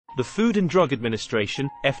The Food and Drug Administration,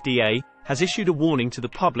 FDA, has issued a warning to the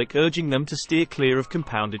public urging them to steer clear of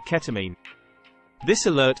compounded ketamine. This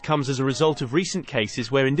alert comes as a result of recent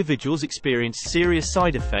cases where individuals experienced serious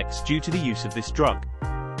side effects due to the use of this drug.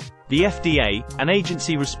 The FDA, an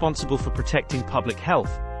agency responsible for protecting public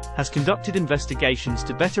health, has conducted investigations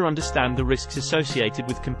to better understand the risks associated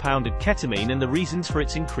with compounded ketamine and the reasons for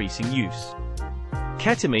its increasing use.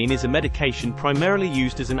 Ketamine is a medication primarily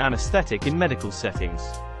used as an anesthetic in medical settings.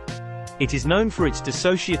 It is known for its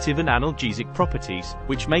dissociative and analgesic properties,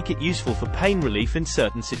 which make it useful for pain relief in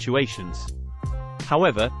certain situations.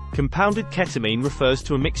 However, compounded ketamine refers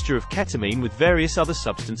to a mixture of ketamine with various other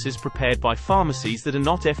substances prepared by pharmacies that are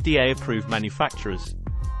not FDA-approved manufacturers.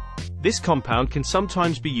 This compound can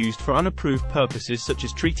sometimes be used for unapproved purposes such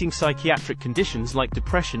as treating psychiatric conditions like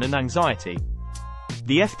depression and anxiety.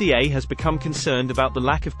 The FDA has become concerned about the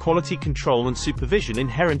lack of quality control and supervision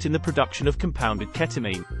inherent in the production of compounded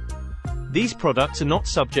ketamine. These products are not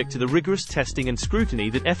subject to the rigorous testing and scrutiny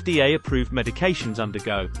that FDA-approved medications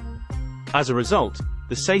undergo. As a result,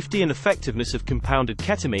 the safety and effectiveness of compounded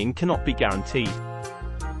ketamine cannot be guaranteed.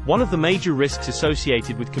 One of the major risks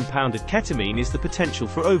associated with compounded ketamine is the potential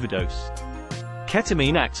for overdose.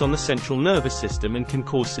 Ketamine acts on the central nervous system and can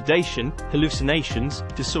cause sedation, hallucinations,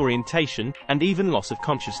 disorientation, and even loss of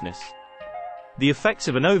consciousness. The effects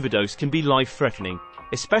of an overdose can be life-threatening,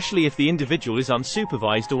 especially if the individual is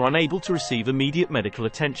unsupervised or unable to receive immediate medical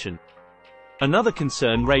attention. Another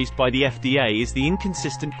concern raised by the FDA is the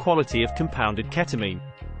inconsistent quality of compounded ketamine.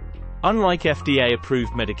 Unlike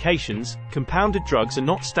FDA-approved medications, compounded drugs are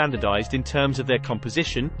not standardized in terms of their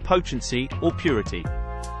composition, potency, or purity.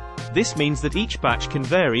 This means that each batch can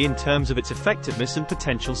vary in terms of its effectiveness and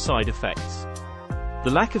potential side effects. The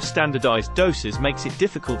lack of standardized doses makes it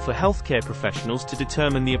difficult for healthcare professionals to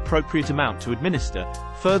determine the appropriate amount to administer,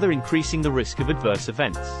 further increasing the risk of adverse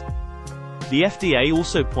events. The FDA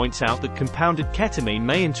also points out that compounded ketamine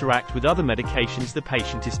may interact with other medications the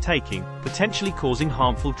patient is taking, potentially causing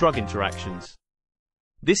harmful drug interactions.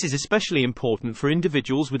 This is especially important for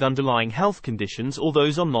individuals with underlying health conditions or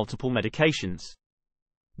those on multiple medications.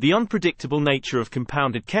 The unpredictable nature of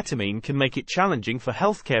compounded ketamine can make it challenging for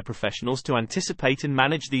healthcare professionals to anticipate and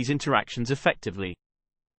manage these interactions effectively.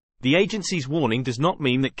 The agency's warning does not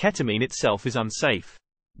mean that ketamine itself is unsafe.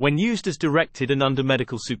 When used as directed and under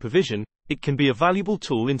medical supervision, it can be a valuable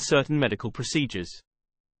tool in certain medical procedures.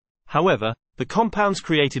 However, the compounds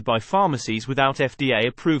created by pharmacies without FDA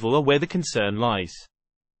approval are where the concern lies.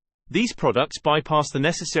 These products bypass the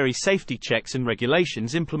necessary safety checks and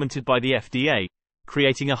regulations implemented by the FDA,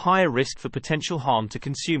 creating a higher risk for potential harm to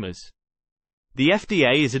consumers. The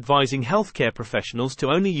FDA is advising healthcare professionals to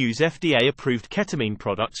only use FDA-approved ketamine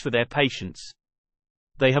products for their patients.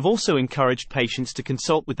 They have also encouraged patients to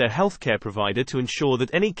consult with their healthcare provider to ensure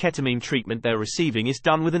that any ketamine treatment they're receiving is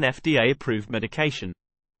done with an FDA-approved medication.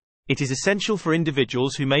 It is essential for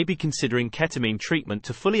individuals who may be considering ketamine treatment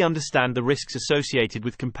to fully understand the risks associated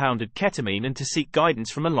with compounded ketamine and to seek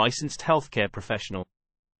guidance from a licensed healthcare professional.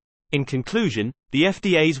 In conclusion, the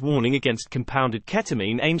FDA's warning against compounded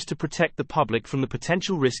ketamine aims to protect the public from the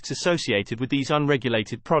potential risks associated with these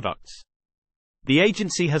unregulated products. The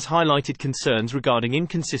agency has highlighted concerns regarding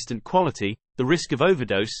inconsistent quality, the risk of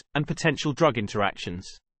overdose, and potential drug interactions.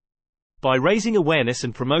 By raising awareness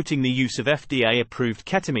and promoting the use of FDA-approved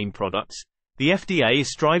ketamine products, the FDA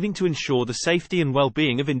is striving to ensure the safety and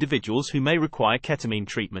well-being of individuals who may require ketamine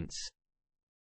treatments.